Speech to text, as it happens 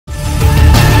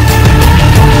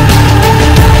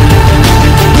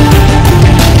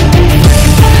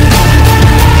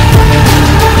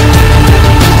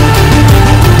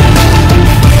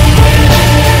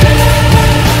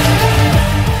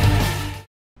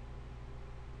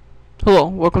Hello,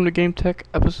 welcome to GameTech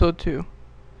episode 2.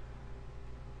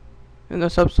 In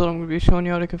this episode I'm going to be showing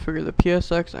you how to configure the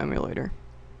PSX Emulator.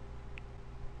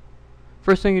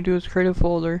 First thing you do is create a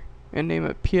folder and name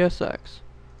it PSX.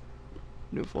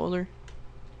 New folder,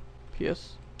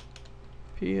 PSX.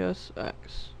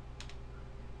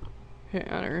 Hit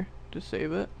enter to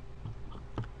save it.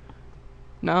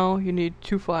 Now you need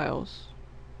two files.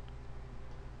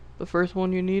 The first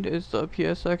one you need is the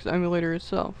PSX Emulator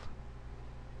itself.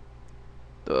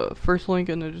 The first link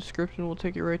in the description will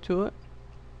take you right to it.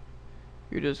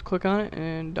 You just click on it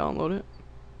and download it.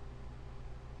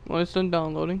 When it's done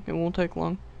downloading, it won't take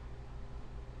long.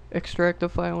 Extract the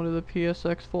file into the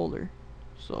PSX folder.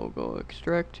 So go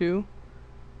extract to,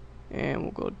 and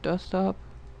we'll go desktop,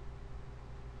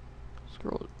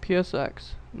 scroll to PSX.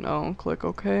 Now click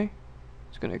OK.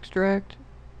 It's going to extract,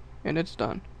 and it's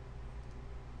done.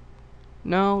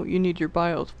 Now you need your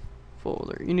BIOS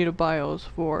folder. You need a BIOS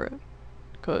for it,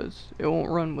 because it won't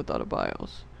run without a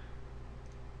BIOS.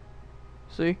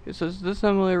 See, it says this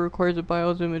emulator requires a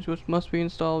BIOS image which must be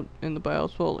installed in the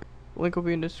BIOS folder. Link will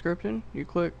be in the description. You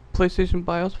click PlayStation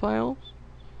BIOS files,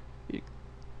 you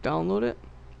download it,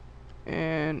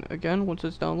 and again, once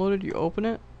it's downloaded, you open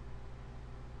it,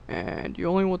 and you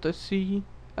only want the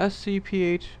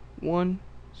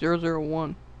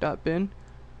scph1001.bin.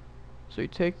 So you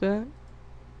take that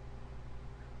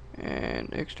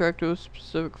and extract to a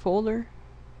specific folder,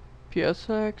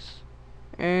 PSX,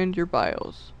 and your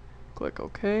BIOS. Click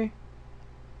OK,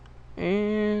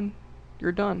 and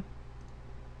you're done.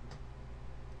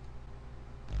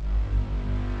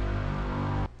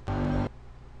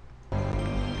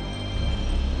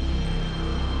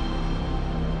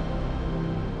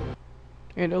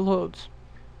 And it loads.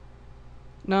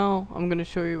 Now I'm going to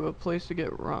show you a place to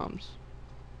get ROMs.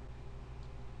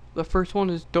 The first one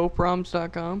is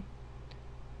doperoms.com.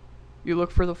 You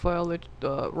look for the file that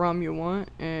ROM you want,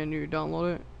 and you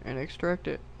download it and extract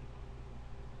it.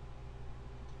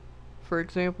 For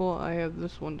example, I have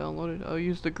this one downloaded. I'll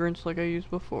use the Grinch like I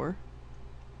used before.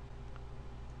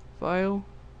 File,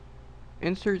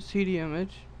 insert CD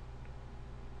image.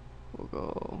 We'll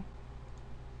go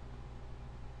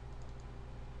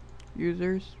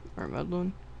users, or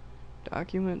Medlin,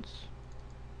 documents,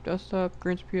 desktop,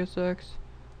 Grinch PSX.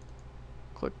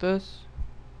 Click this,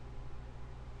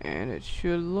 and it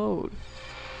should load.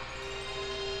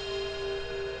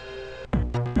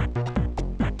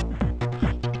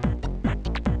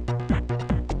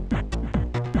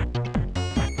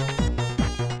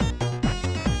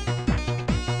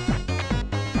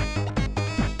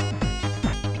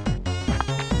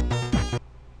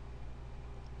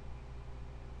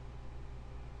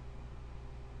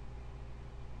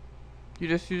 You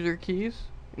just use your keys,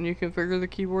 and you configure the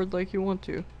keyboard like you want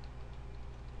to.